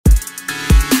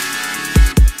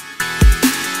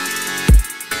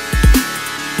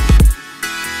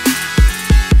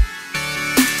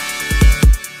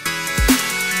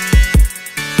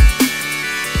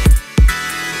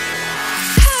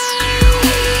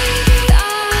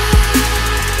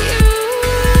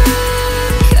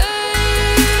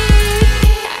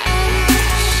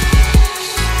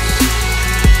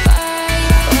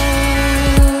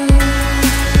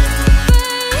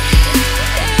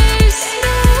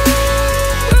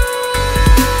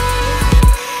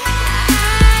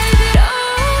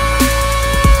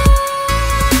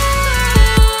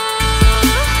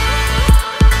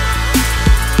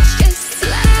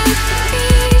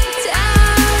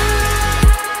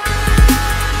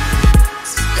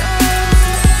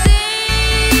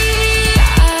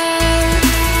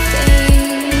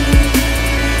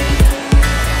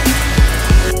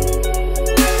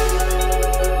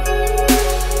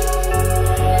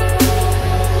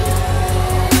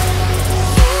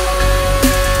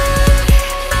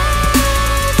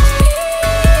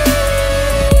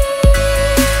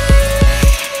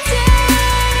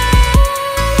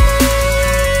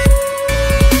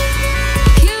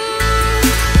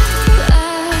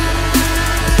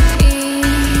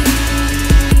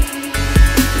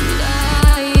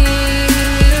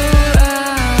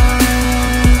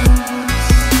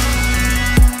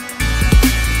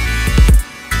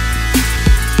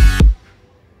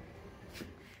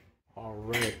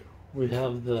we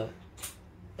have the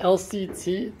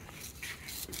LCT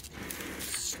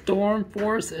Storm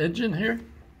Force Engine here.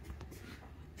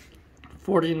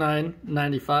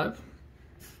 $49.95,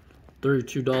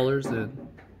 $32 in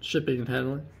shipping and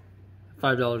handling,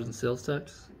 $5 in sales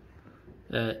tax,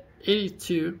 at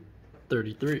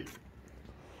 $82.33.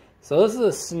 So this is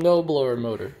a snowblower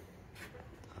motor.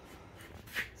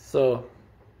 So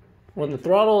when the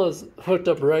throttle is hooked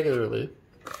up regularly,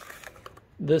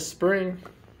 this spring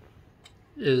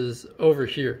is over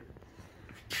here.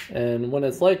 And when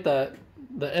it's like that,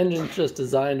 the engine's just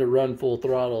designed to run full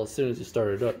throttle as soon as you start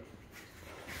it up.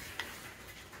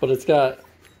 But it's got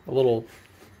a little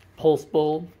pulse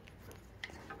bulb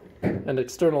and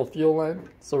external fuel line.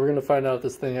 So we're gonna find out if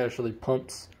this thing actually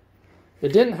pumps.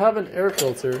 It didn't have an air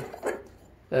filter.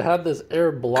 It had this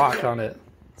air block on it.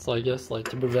 So I guess like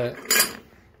to prevent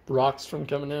rocks from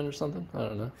coming in or something. I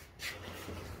don't know.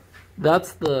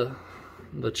 That's the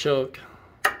choke.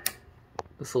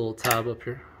 This little tab up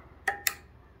here.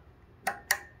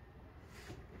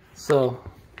 So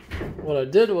what I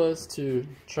did was to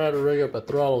try to rig up a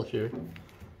throttle here.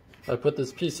 I put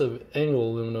this piece of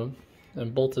angle aluminum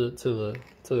and bolted it to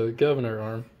the governor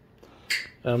arm.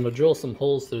 And I'm gonna drill some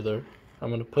holes through there. I'm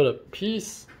gonna put a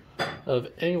piece of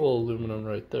angle aluminum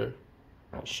right there.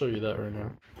 I'll show you that right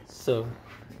now. So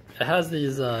it has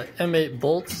these M8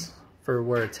 bolts for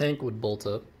where a tank would bolt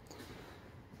up.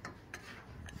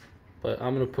 But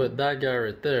I'm gonna put that guy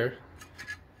right there.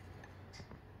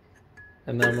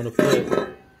 And then I'm gonna put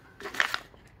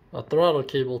a throttle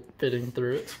cable fitting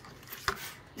through it.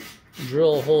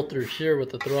 Drill a hole through here with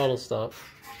the throttle stop.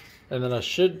 And then I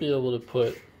should be able to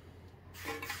put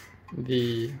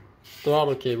the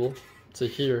throttle cable to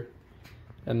here.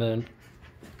 And then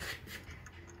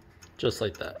just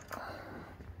like that.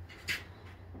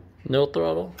 No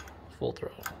throttle, full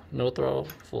throttle. No throttle,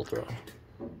 full throttle.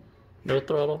 No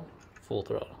throttle, full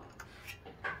throttle.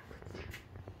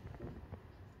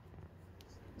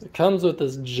 It comes with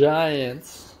this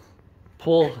giant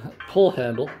pull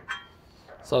handle.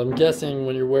 So I'm guessing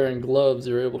when you're wearing gloves,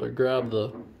 you're able to grab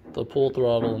the pull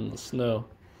throttle in the snow.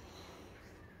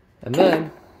 And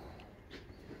then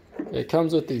it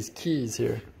comes with these keys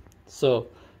here. So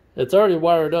it's already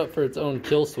wired up for its own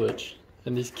kill switch.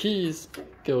 And these keys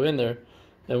go in there.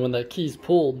 And when that key's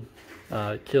pulled,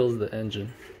 it kills the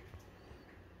engine.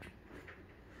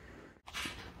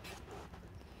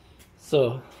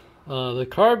 So the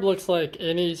carb looks like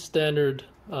any standard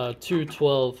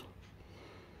 212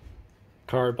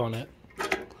 carb on it.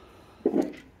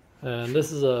 And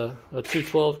this is a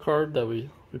 212 carb that we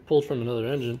pulled from another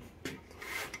engine.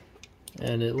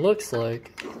 And it looks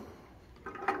like,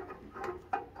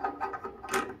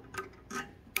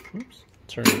 oops,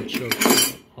 turn the choke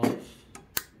off,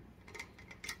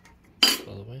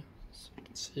 by the way, so you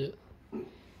can see it.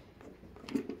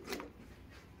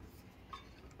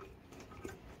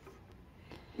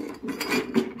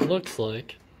 Looks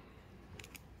like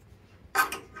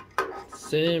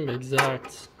same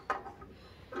exact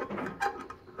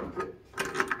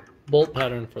bolt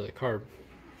pattern for the carb.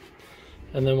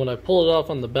 And then when I pull it off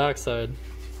on the back side,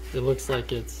 it looks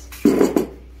like it's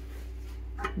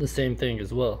the same thing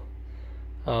as well.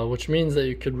 Which means that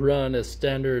you could run a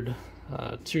standard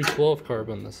 212 carb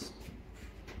on this,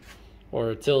 or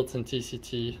a tilt and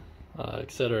TCT,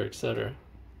 etc, etc.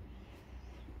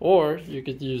 Or you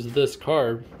could use this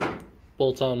carb,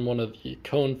 bolt on one of the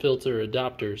cone filter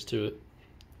adapters to it,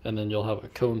 and then you'll have a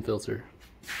cone filter.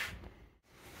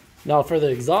 Now for the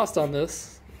exhaust on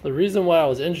this, the reason why I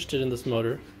was interested in this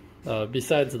motor,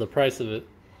 besides the price of it,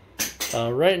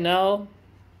 right now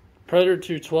Predator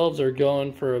 212s are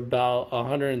going for about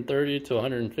 130 to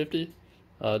 150,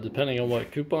 depending on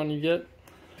what coupon you get.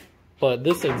 But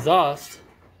this exhaust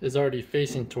is already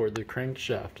facing toward the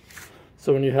crankshaft.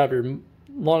 So when you have your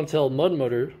Longtail mud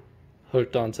motor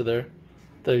hooked onto there,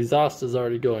 the exhaust is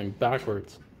already going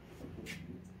backwards.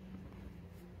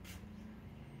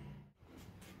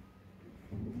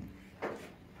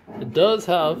 It does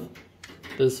have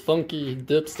this funky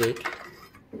dipstick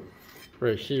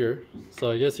right here,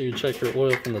 so I guess you can check your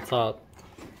oil from the top,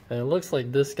 and it looks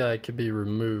like this guy could be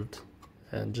removed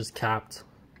and just capped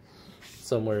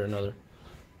somewhere or another.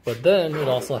 But then it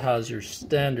also has your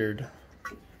standard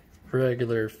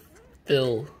regular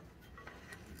fill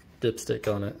dipstick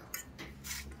on it.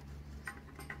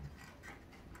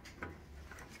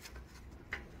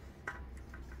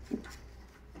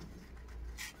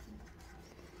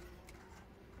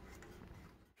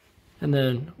 And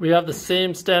then we have the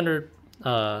same standard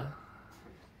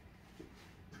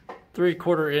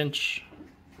 3/4 inch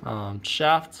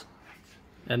shaft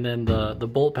And then the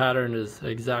bolt pattern is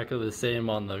exactly the same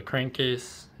on the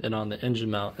crankcase and on the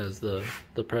engine mount as the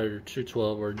Predator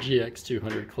 212 or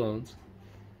GX200 clones.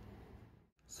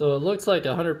 So it looks like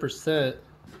 100%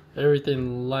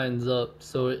 everything lines up.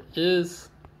 So it is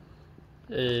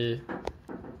a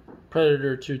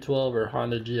Predator 212 or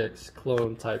Honda GX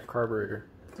clone type carburetor,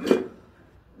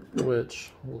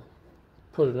 which we'll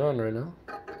put it on right now.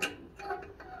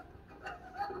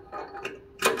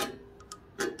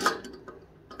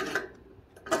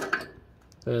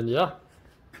 And yeah,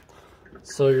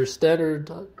 so your standard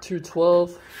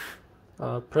 212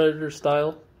 Predator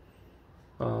style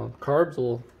carbs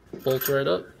will bolt right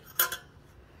up,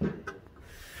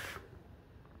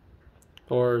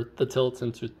 or the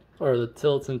Tilton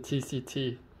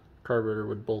TCT carburetor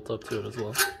would bolt up to it as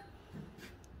well.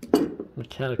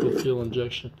 Mechanical fuel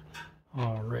injection.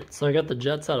 All right, so I got the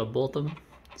jets out of both of them.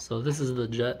 So this is the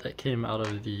jet that came out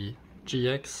of the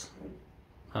GX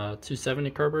 270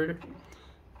 carburetor.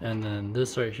 And then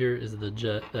this right here is the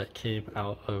jet that came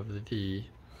out of the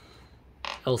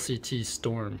LCT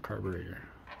Storm carburetor.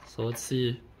 So let's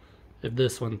see if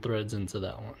this one threads into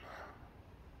that one.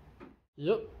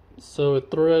 Yep, so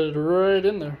it threaded right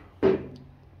in there.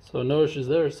 So no issues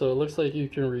there. So it looks like you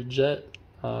can rejet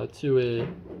to a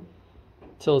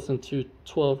Tilton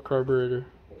 212 carburetor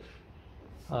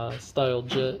style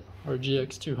jet or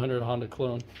GX200 Honda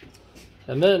clone.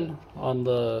 And then on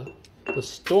the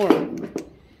Storm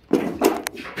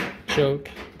choke,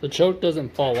 the choke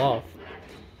doesn't fall off.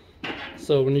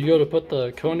 So when you go to put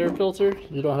the cone air filter,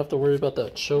 you don't have to worry about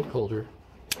that choke holder.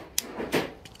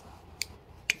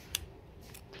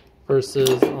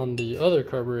 Versus on the other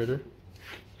carburetor,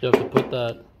 you have to put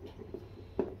that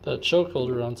choke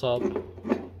holder on top.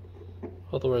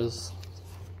 Otherwise,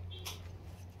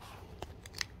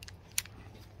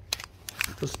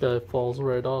 this guy falls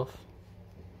right off.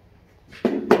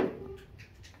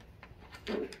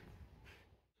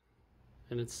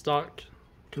 And its stock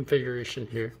configuration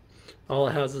here, all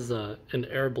it has is an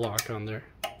air block on there,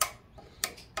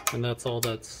 and that's all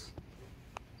that's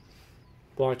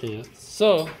blocking it.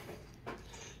 So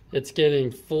it's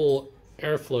getting full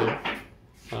airflow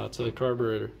to the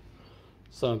carburetor.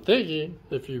 So I'm thinking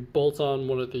if you bolt on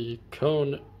one of the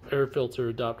cone air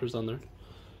filter adapters on there,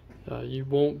 you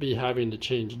won't be having to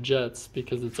change jets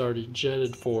because it's already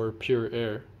jetted for pure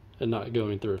air and not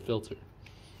going through a filter.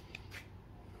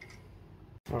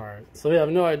 Alright, so we have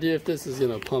no idea if this is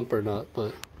going to pump or not,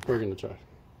 but we're going to try.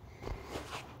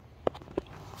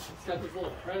 It's got this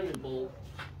little priming bolt,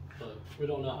 but we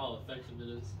don't know how effective it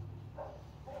is.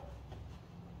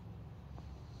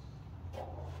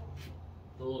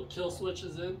 The little kill switch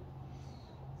is in.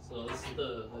 So this is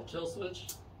the kill switch.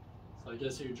 So I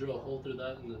guess you drill a hole through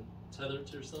that and then tether it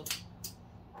to yourself.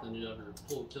 Then you have your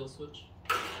full kill switch.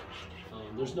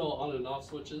 There's no on and off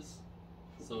switches,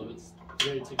 so it's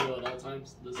ready to go at all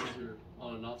times. This is your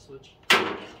on and off switch.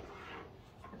 So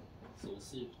we'll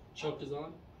see if choke is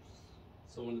on.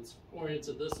 So when it's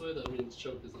oriented this way, that means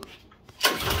choke is on.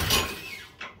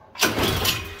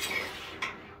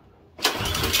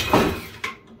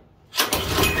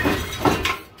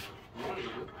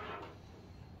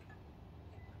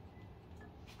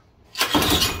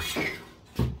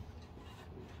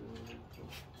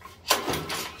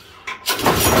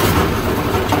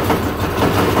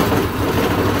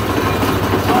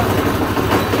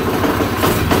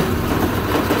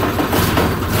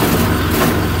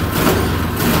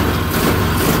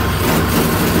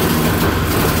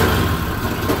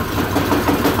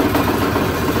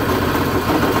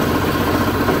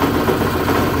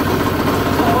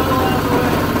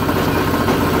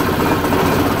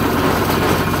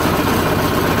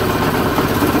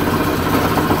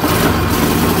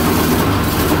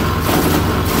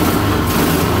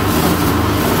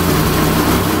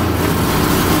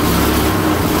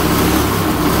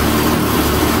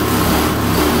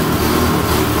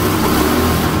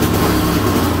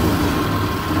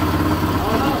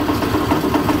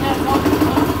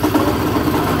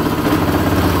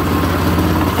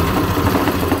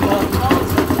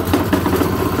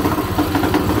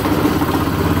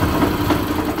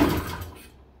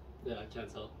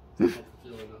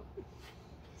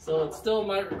 So it still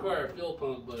might require a fuel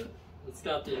pump, but it's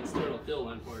got the external fuel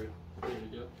line for you. There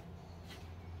you go.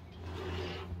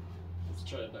 Let's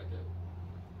try it back up.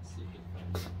 See if it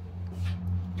fires.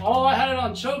 Oh, I had it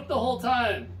on choke the whole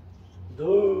time.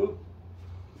 Duh.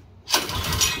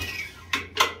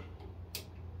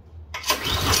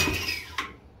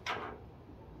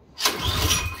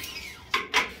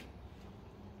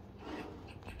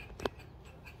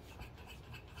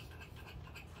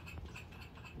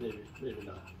 Maybe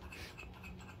not.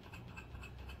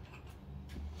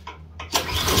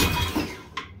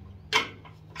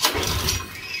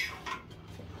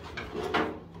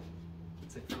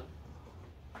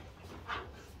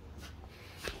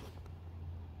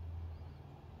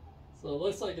 So it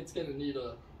looks like it's gonna need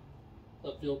a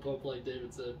fuel pump like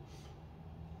David said.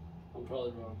 I'm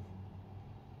probably wrong.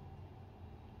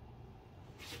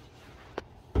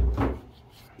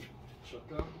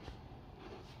 Shotgun.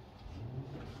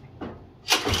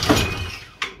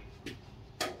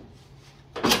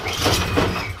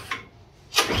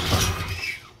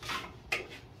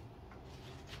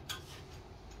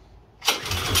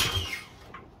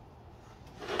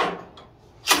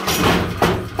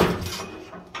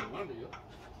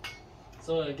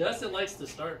 So I guess it likes to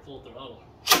start full throttle.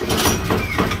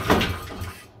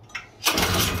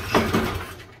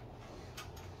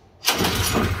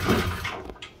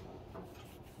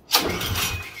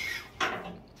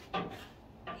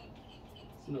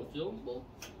 No fuel in the bowl.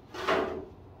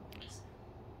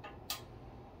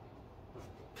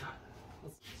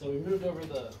 So we moved over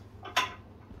the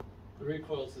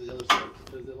recoil to the other side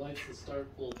because it likes to start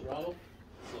full throttle.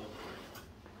 So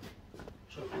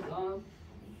choke is on,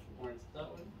 points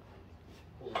that way,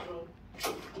 pull the throttle.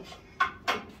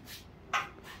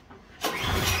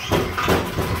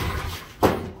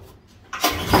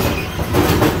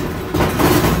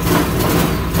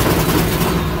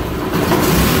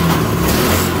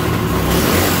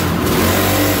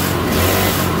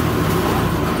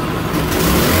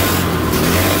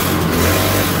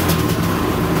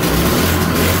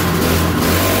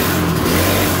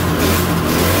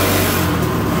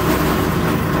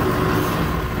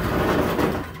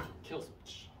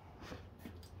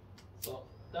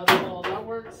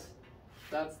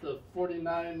 That's the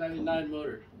 $49.99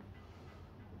 motor.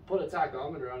 Put a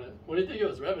tachometer on it. What do you think it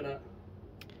was revving at?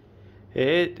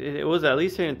 It was at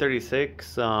least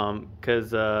 136,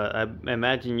 because I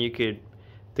imagine you could,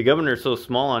 the governor's so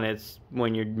small on it,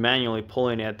 when you're manually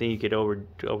pulling it, I think you could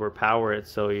overpower it,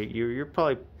 so you're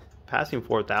probably passing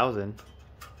 4,000.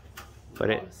 But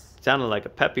nice. It sounded like a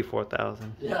peppy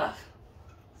 4,000. Yeah.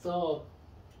 So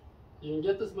you can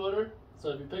get this motor. So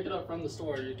if you pick it up from the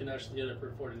store, you can actually get it for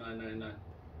 $49.99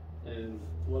 in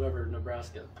whatever,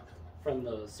 Nebraska, from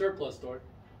the surplus store.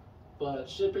 But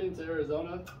shipping to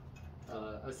Arizona,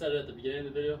 I said it at the beginning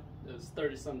of the video, it was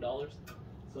 $30-some.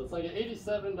 So it's like an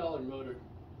 $87 motor.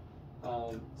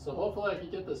 So hopefully I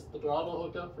can get this throttle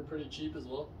hookup for pretty cheap as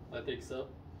well. I think so.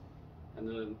 And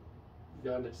then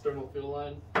got an external fuel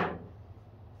line.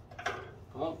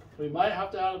 Pump. We might have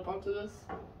to add a pump to this.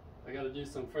 I got to do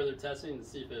some further testing to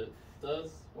see if it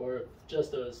does, or if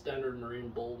just a standard marine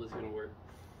bulb is going to work.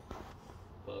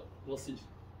 But we'll see.